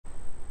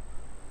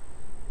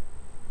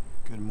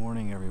Good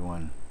morning,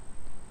 everyone.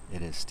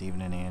 It is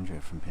Stephen and Andrea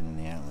from Pin in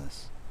the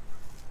Atlas.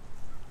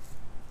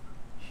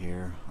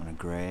 Here on a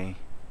gray,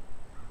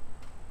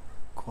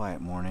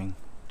 quiet morning,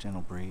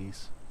 gentle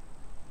breeze.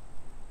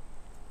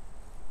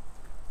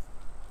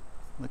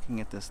 Looking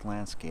at this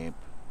landscape,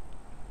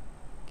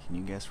 can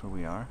you guess where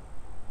we are?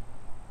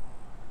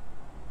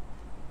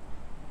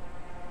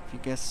 If you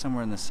guessed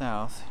somewhere in the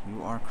south,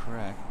 you are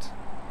correct.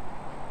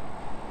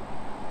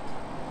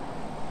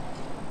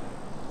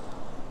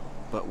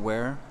 But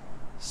where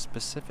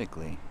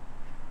specifically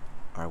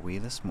are we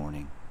this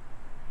morning?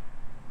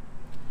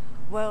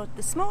 Well,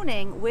 this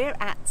morning we're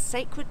at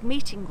sacred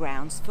meeting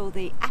grounds for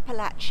the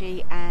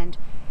Apalachee and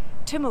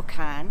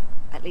Timucua,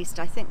 at least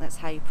I think that's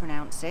how you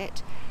pronounce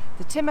it,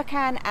 the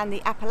Timucua and the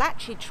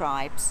Apalachee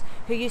tribes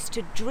who used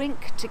to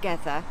drink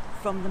together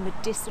from the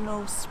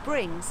medicinal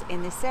springs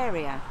in this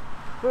area.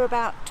 We're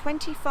about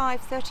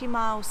 25-30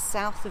 miles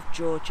south of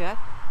Georgia,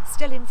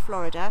 still in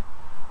Florida,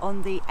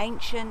 on the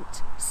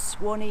ancient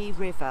Swanee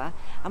River,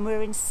 and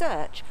we're in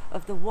search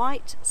of the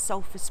white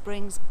Sulphur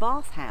Springs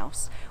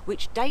bathhouse,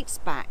 which dates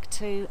back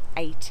to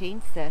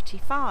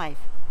 1835.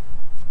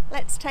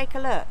 Let's take a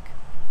look.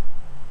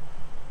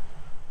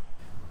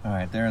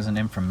 Alright, there is an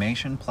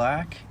information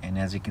plaque, and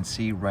as you can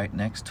see right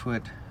next to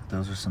it,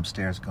 those are some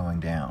stairs going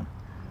down.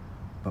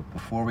 But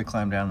before we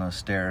climb down those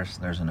stairs,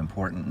 there's an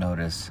important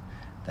notice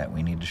that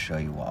we need to show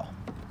you all.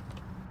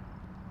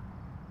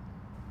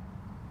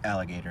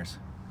 Alligators.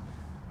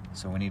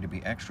 So we need to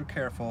be extra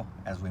careful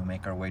as we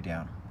make our way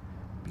down,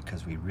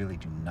 because we really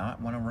do not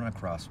want to run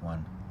across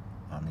one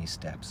on these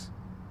steps.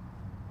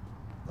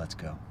 Let's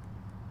go.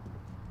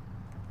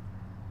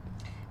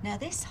 Now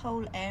this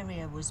whole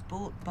area was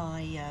bought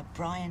by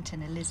Bryant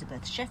and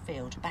Elizabeth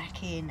Sheffield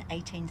back in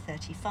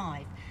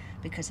 1835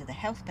 because of the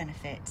health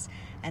benefits,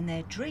 and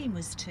their dream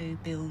was to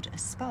build a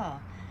spa.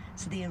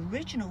 So the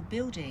original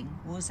building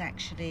was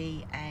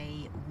actually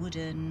a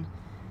wooden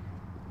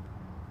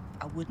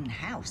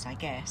house, I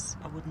guess,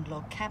 a wooden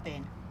log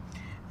cabin,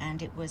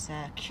 and it was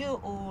a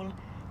cure-all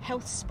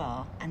health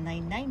spa, and they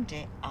named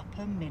it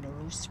Upper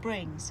Mineral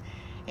Springs.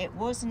 It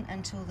wasn't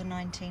until the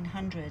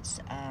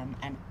 1900s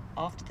and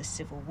after the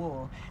Civil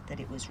War that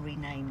it was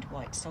renamed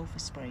White Sulphur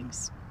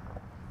Springs.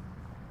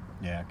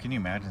 Yeah, can you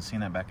imagine seeing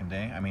that back in the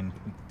day? I mean,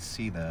 you can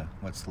see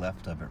what's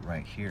left of it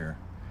right here.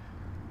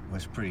 It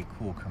was pretty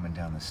cool coming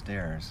down the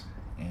stairs,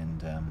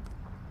 and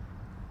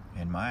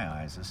in my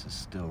eyes, this is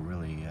still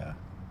really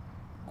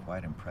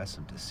quite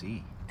impressive to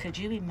see. Could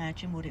you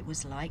imagine what it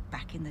was like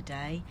back in the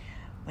day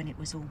when it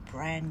was all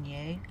brand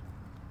new?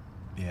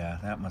 Yeah,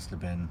 that must have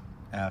been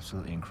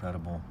absolutely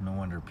incredible. No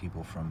wonder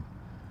people from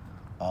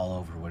all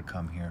over would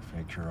come here for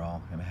a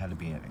cure-all. It had to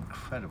be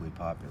incredibly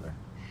popular.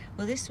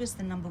 Well, this was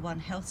the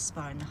 #1 health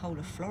spa in the whole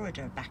of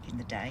Florida back in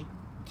the day.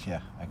 Yeah,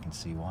 I can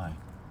see why.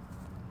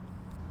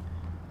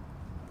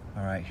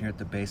 All right, here at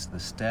the base of the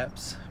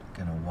steps,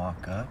 we're gonna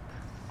walk up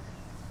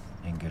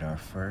and get our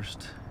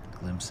first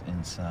glimpse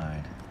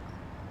inside.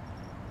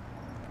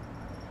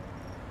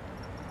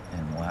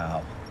 And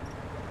wow,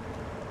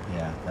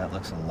 yeah, that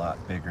looks a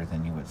lot bigger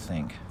than you would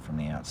think from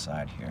the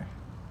outside here.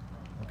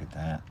 Look at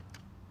that.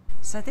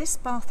 So this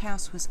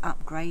bathhouse was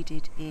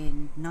upgraded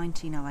in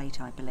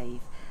 1908, I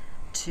believe,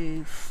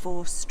 to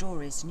 4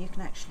 stories, and you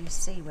can actually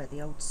see where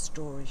the old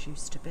stories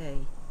used to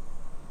be.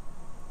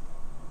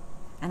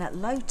 And at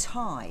low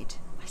tide,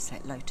 I say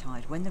at low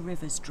tide, when the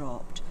river's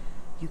dropped,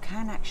 you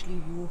can actually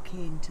walk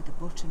into the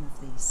bottom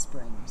of these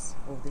springs,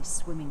 or this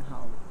swimming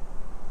hole.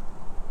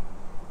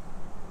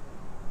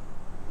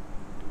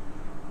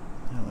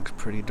 That looks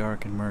pretty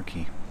dark and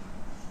murky.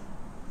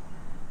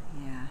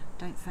 Yeah,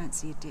 don't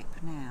fancy a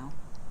dip now.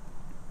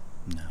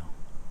 No.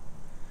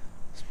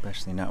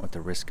 Especially not with the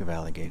risk of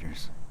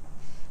alligators.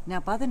 Now,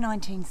 by the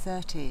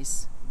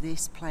 1930s,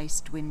 this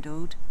place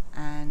dwindled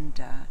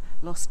and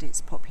lost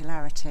its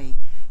popularity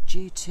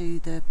due to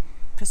the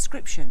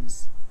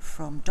prescriptions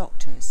from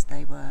doctors.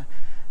 They were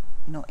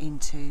not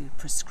into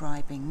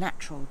prescribing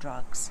natural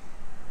drugs,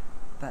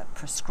 but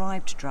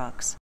prescribed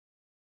drugs.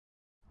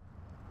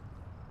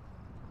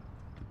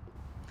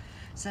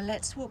 So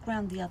let's walk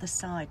round the other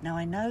side. Now,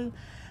 I know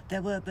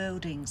there were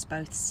buildings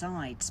both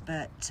sides,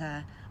 but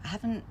I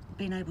haven't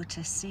been able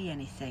to see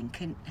anything.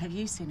 Have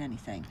you seen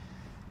anything?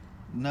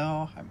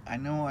 No, I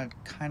know I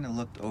kind of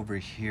looked over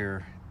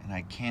here, and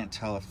I can't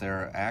tell if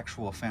they're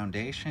actual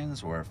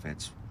foundations or if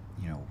it's,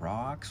 you know,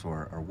 rocks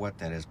or what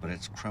that is, but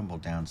it's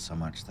crumbled down so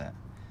much that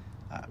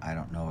I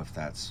don't know if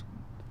that's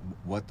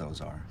what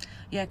those are.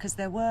 Yeah, because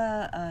there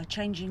were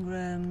changing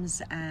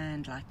rooms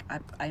and, like,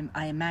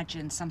 I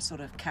imagine some sort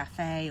of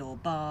cafe or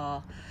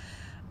bar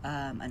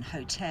and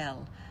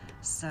hotel.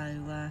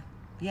 So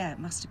yeah, it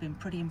must have been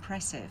pretty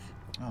impressive.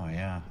 Oh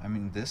yeah, I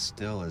mean, this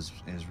still is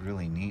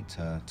really neat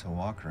to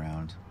walk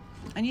around.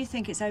 And you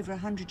think it's over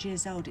 100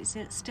 years old? It's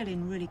still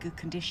in really good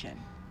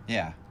condition.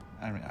 Yeah,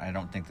 I mean, I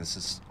don't think this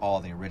is all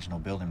the original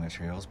building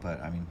materials,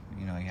 but I mean,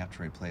 you know, you have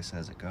to replace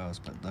as it goes.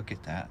 But look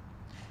at that.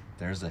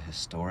 There's the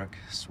historic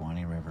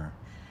Swanee River.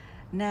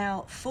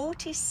 Now,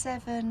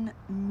 47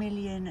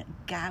 million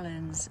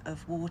gallons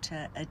of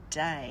water a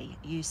day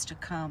used to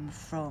come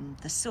from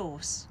the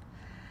source.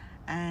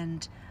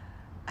 And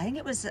I think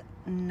it was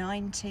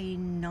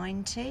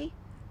 1990,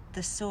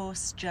 the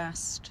source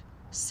just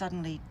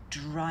suddenly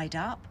dried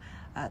up.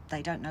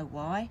 They don't know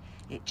why.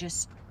 It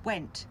just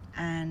went.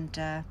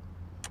 And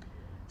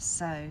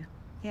so,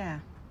 yeah.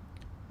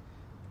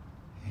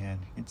 Yeah,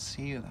 you can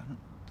see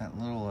that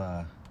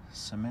little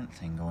cement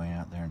thing going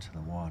out there into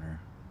the water.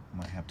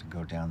 Might have to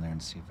go down there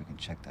and see if we can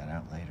check that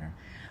out later.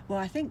 Well,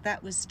 I think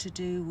that was to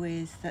do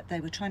with that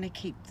they were trying to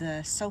keep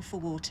the sulphur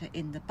water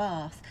in the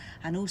bath,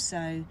 and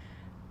also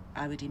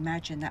I would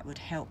imagine that would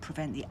help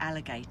prevent the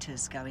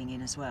alligators going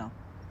in as well.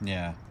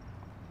 Yeah,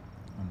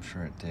 I'm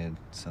sure it did.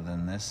 So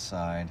then this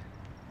side,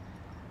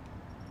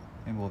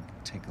 maybe we'll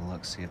take a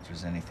look, see if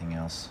there's anything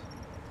else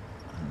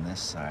on this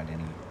side,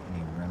 any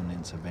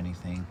remnants of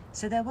anything.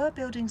 So there were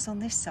buildings on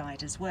this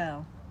side as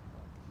well,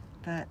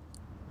 but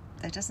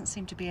there doesn't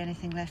seem to be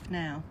anything left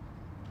now.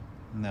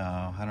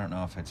 No, I don't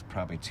know if it's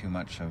probably too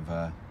much of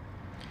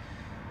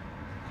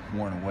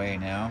worn away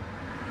now.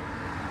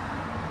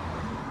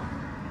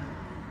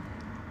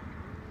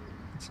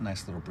 It's a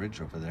nice little bridge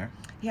over there.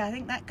 Yeah, I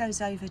think that goes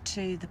over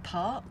to the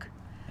park.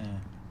 Yeah.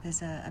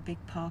 There's a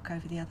big park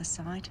over the other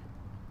side.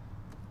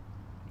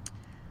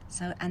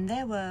 So, and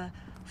there were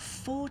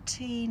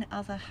 14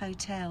 other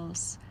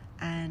hotels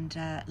and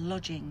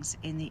lodgings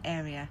in the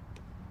area.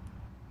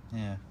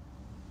 Yeah.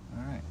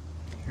 All right.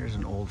 Here's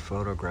an old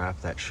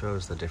photograph that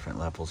shows the different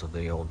levels of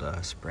the old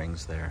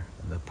springs there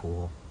in the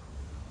pool.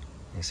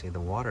 You see the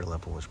water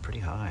level was pretty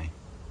high.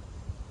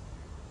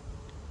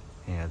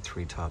 It had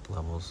 3 top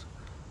levels.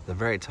 The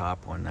very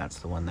top one, that's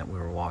the one that we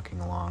were walking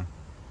along.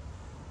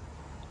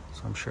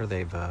 So I'm sure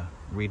they've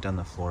redone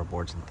the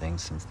floorboards and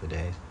things since the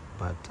day,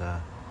 but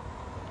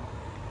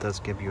it does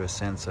give you a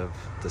sense of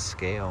the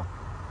scale.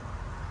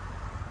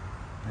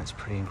 That's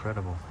pretty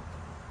incredible.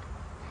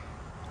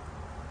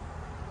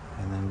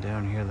 And then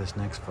down here, this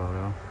next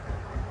photo,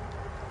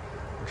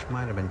 which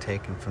might have been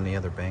taken from the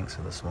other banks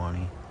of the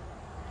Swanee.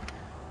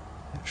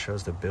 It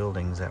shows the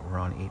buildings that were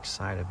on each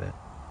side of it.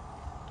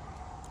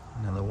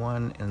 Now the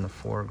one in the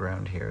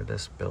foreground here,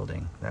 this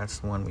building, that's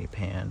the one we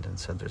panned and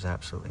said there's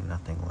absolutely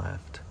nothing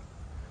left.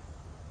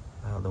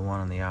 The one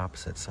on the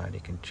opposite side,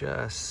 you can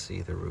just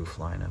see the roof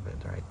line of it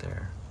right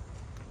there.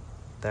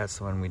 That's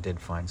the one we did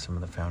find some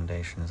of the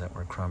foundations that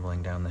were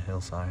crumbling down the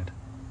hillside.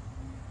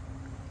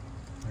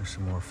 There's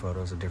some more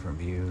photos of different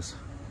views.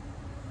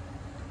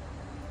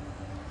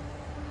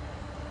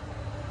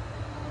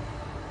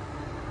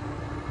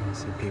 You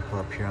see people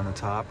up here on the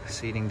top,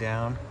 seating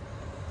down,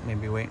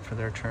 maybe waiting for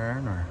their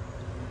turn, or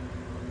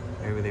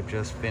maybe they've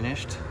just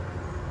finished,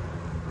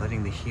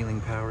 letting the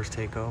healing powers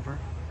take over.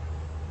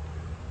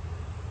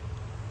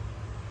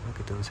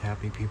 Look at those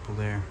happy people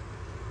there.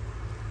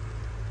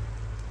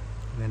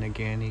 And then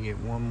again, you get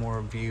one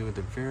more view at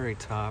the very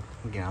top.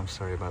 Again, I'm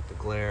sorry about the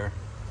glare.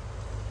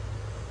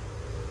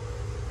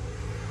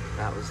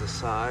 That was the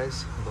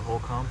size of the whole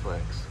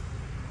complex.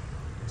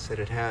 It said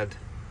it had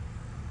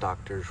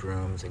doctor's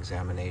rooms,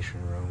 examination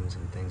rooms,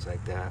 and things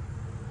like that.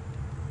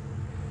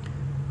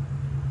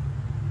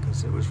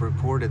 Because it was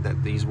reported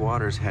that these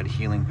waters had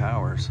healing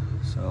powers,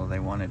 so they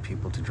wanted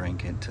people to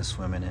drink it, to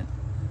swim in it.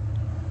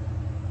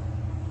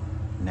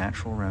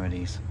 Natural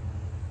remedies.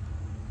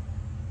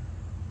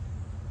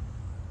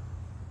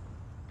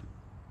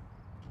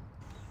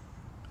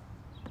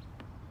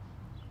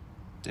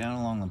 Down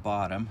along the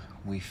bottom,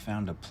 we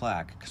found a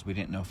plaque because we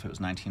didn't know if it was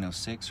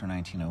 1906 or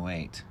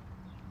 1908.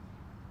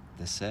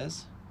 This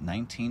says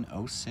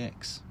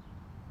 1906.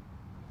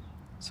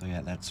 So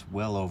yeah, that's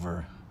well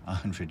over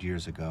 100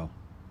 years ago.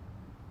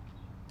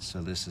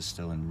 So this is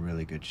still in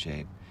really good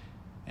shape.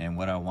 And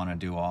what I want to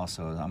do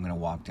also is I'm going to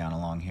walk down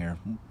along here.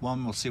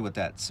 One, we'll see what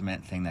that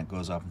cement thing that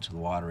goes up into the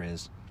water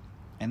is.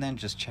 And then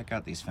just check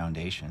out these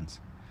foundations,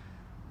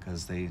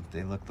 because they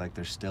look like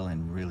they're still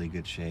in really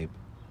good shape.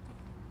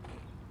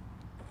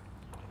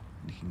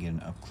 You can get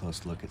an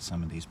up-close look at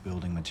some of these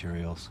building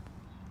materials.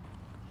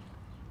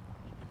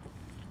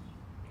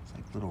 It's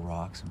like little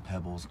rocks and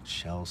pebbles and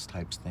shells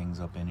types things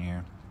up in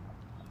here.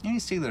 And you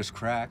see there's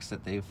cracks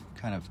that they've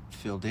kind of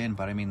filled in,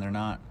 but I mean they're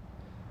not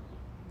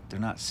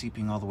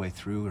seeping all the way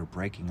through or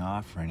breaking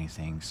off or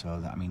anything.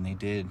 So I mean they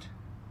did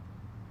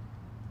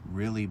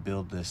really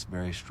build this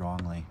very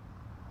strongly.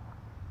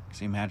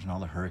 So imagine all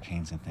the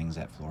hurricanes and things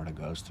that Florida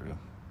goes through.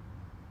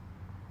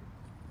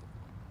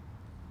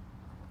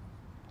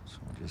 So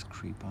we'll just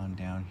creep on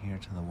down here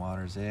to the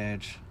water's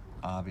edge.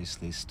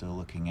 Obviously still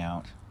looking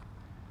out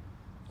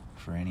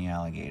for any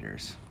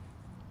alligators.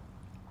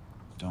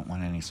 Don't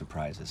want any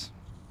surprises.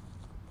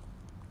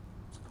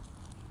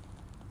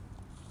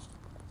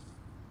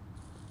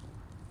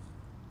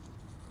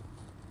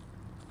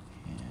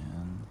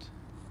 And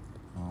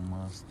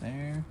almost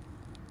there.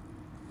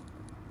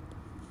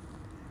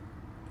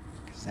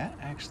 Because that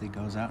actually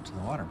goes out to the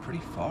water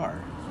pretty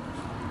far.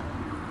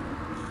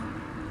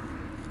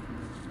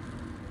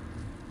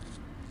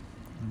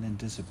 And then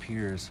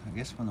disappears. I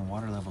guess when the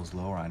water level's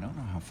lower, I don't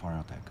know how far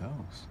out that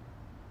goes.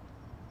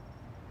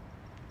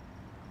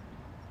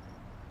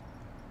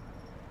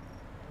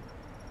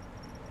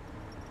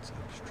 It's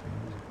upstream,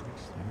 there's a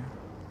bridge there.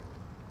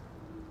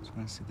 Just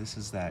want to see, this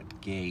is that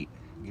gate.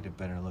 Get a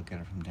better look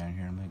at it from down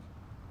here.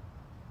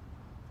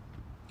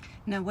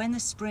 Now, when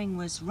the spring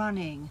was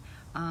running,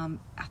 I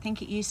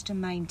think it used to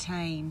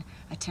maintain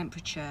a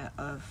temperature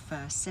of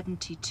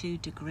 72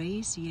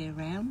 degrees year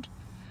round.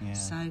 Yeah.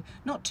 So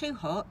not too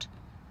hot,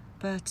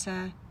 but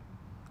I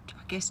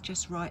guess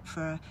just right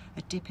for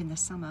a dip in the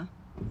summer.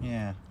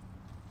 Yeah.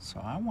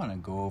 So I want to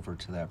go over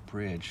to that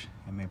bridge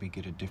and maybe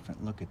get a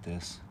different look at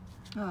this.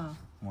 Oh.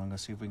 Want to go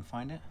see if we can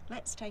find it?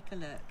 Let's take a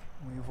look.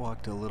 We've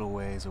walked a little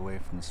ways away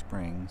from the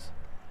springs,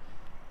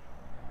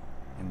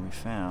 and we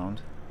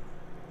found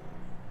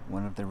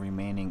one of the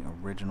remaining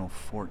original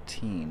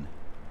 14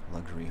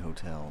 luxury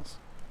hotels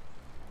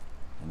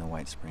in the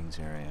White Springs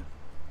area.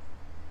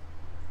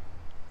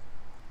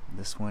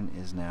 This one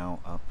is now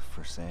up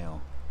for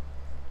sale.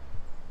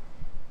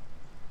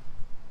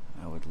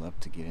 I would love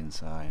to get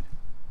inside.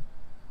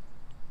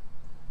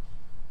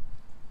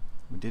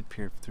 We did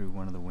peer through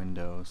one of the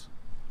windows,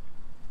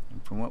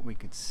 and from what we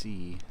could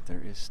see,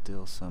 there is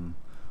still some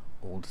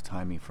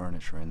old-timey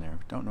furniture in there.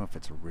 Don't know if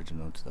it's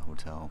original to the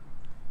hotel,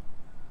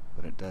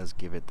 but it does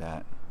give it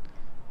that,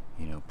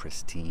 you know,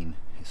 pristine,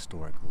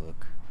 historic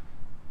look.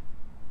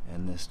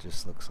 And this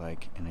just looks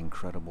like an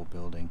incredible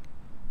building.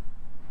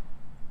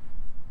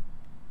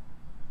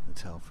 The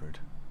Telford.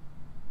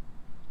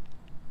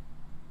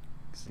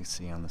 As you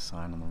see on the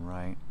sign on the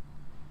right,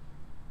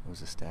 it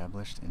was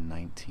established in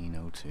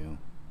 1902.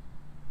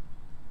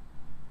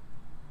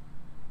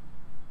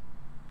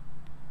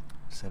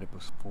 Said it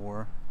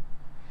before,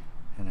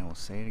 and I will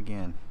say it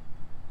again.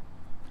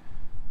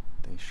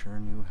 They sure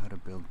knew how to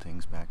build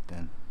things back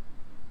then.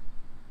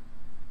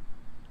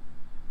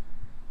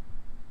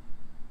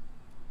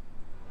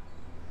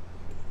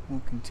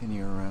 We'll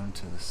continue around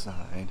to the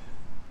side.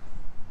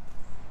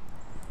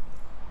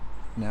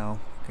 Now,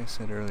 like I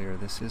said earlier,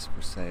 this is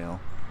for sale.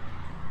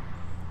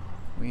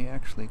 We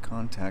actually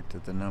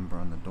contacted the number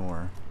on the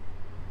door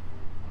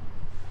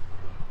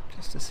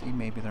just to see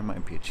maybe there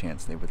might be a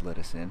chance they would let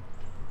us in.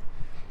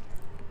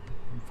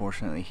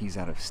 Unfortunately, he's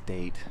out of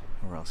state,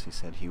 or else he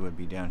said he would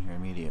be down here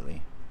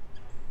immediately.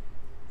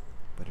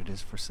 But it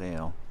is for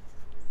sale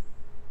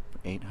for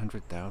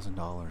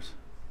 $800,000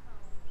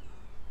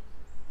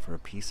 for a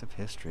piece of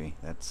history.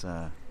 That's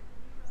a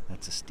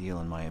steal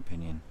in my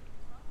opinion.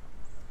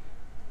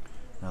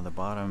 Now the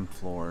bottom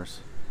floors,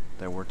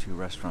 there were 2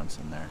 restaurants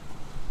in there.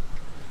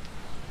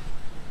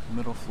 The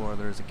middle floor,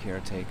 there's a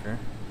caretaker.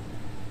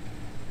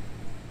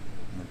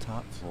 And the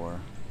top floor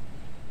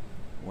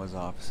was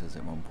offices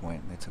at one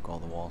point. They took all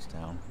the walls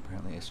down.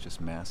 Apparently it's just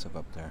massive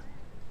up there.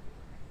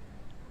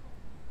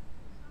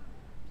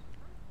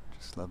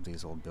 Just love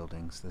these old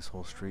buildings. This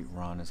whole street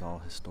run is all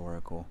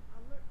historical.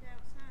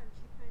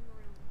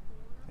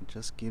 It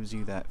just gives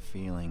you that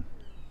feeling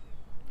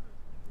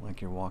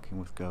like you're walking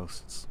with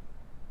ghosts.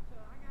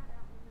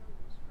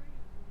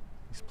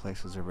 These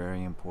places are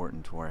very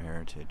important to our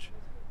heritage.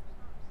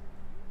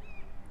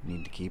 We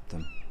need to keep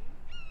them.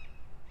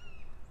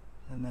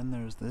 And then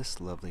there's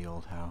this lovely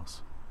old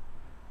house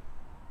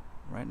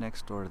right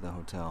next door to the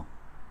hotel.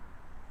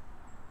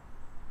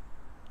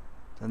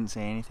 Doesn't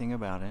say anything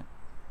about it.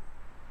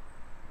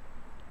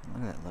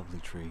 Look at that lovely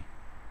tree.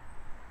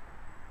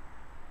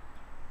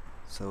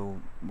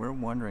 So we're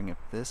wondering if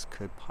this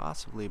could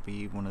possibly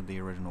be one of the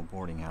original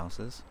boarding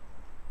houses,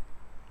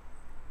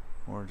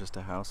 or just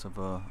a house of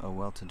a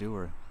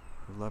well-to-doer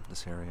who loved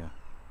this area.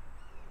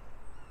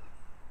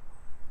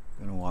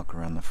 Gonna walk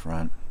around the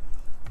front.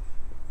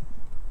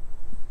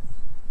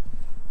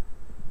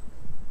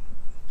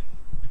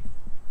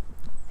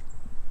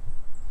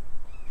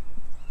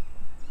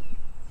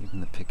 Even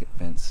the picket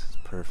fence is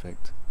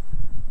perfect.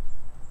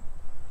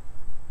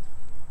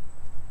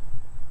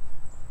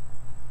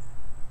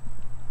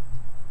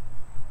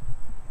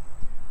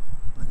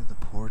 Look at the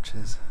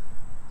porches,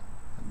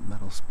 the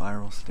metal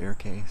spiral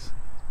staircase.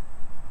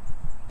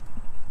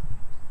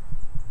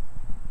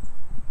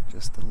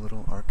 Just the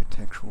little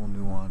architectural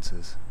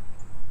nuances.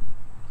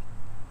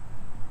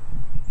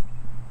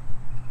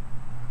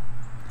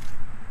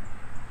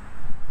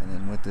 And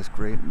then with this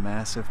great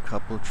massive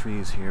couple of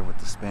trees here with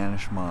the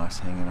Spanish moss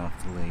hanging off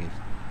the leaf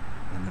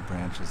and the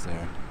branches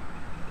there.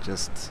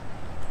 Just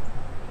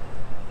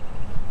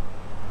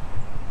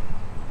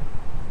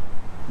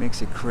makes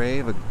you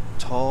crave a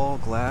tall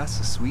glass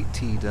of sweet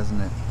tea,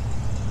 doesn't it?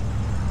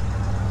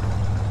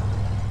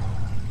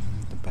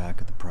 The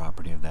back of the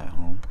property of that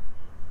home.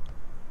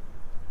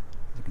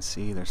 As you can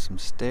see, there's some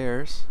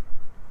stairs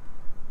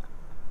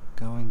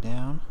going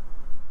down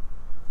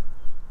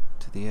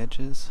to the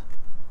edges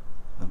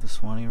of the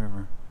Swanee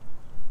River.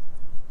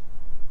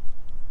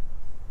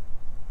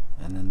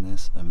 And then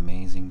this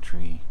amazing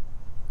tree.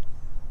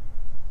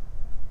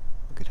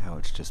 Look at how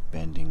it's just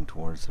bending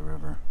towards the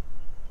river.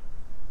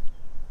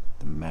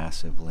 The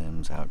massive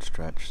limbs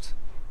outstretched,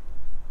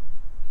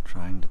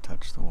 trying to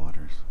touch the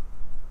waters.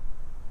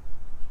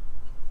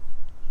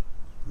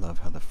 Love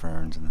how the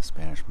ferns and the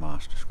Spanish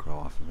moss just grow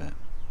off of it.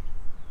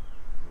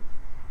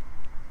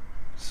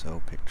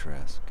 So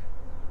picturesque.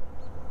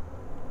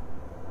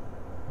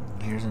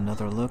 Here's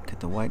another look at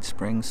the White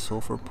Springs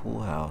Sulphur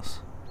Pool House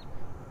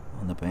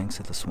on the banks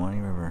of the Swanee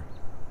River.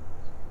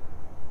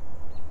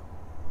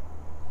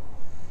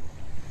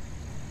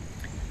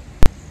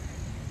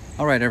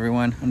 Alright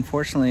everyone,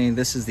 unfortunately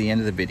this is the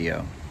end of the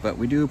video, but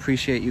we do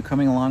appreciate you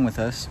coming along with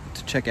us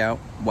to check out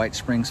White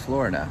Springs,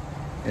 Florida.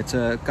 It's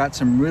got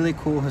some really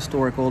cool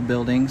historic old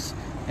buildings,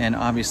 and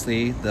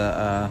obviously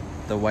the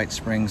White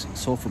Springs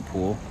Sulphur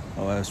Pool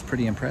was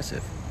pretty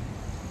impressive.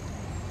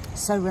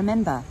 So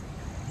remember,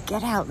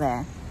 get out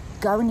there,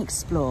 go and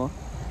explore,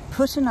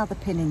 put another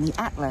pin in the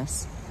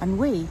atlas, and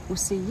we will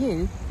see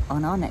you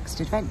on our next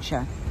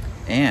adventure.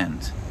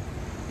 And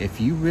if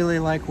you really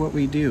like what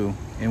we do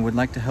and would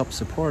like to help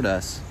support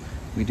us,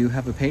 we do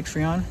have a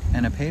Patreon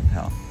and a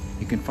PayPal.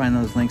 You can find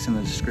those links in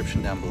the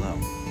description down below.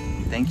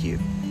 Thank you.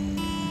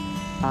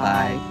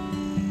 Bye.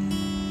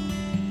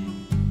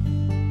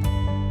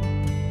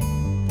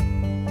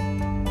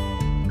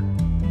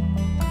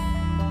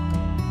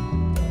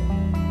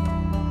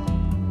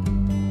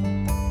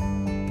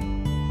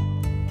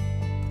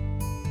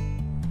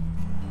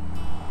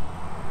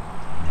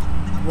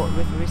 What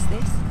river is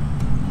this?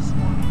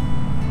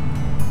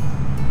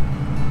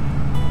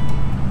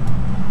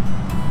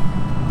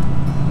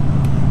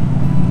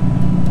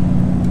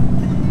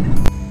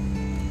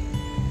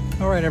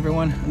 Alright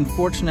everyone,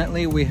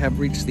 unfortunately we have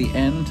reached the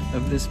end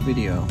of this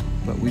video,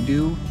 but we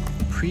do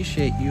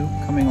appreciate you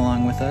coming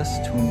along with us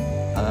to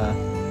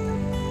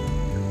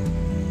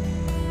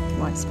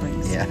White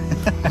Springs.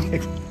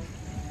 yeah.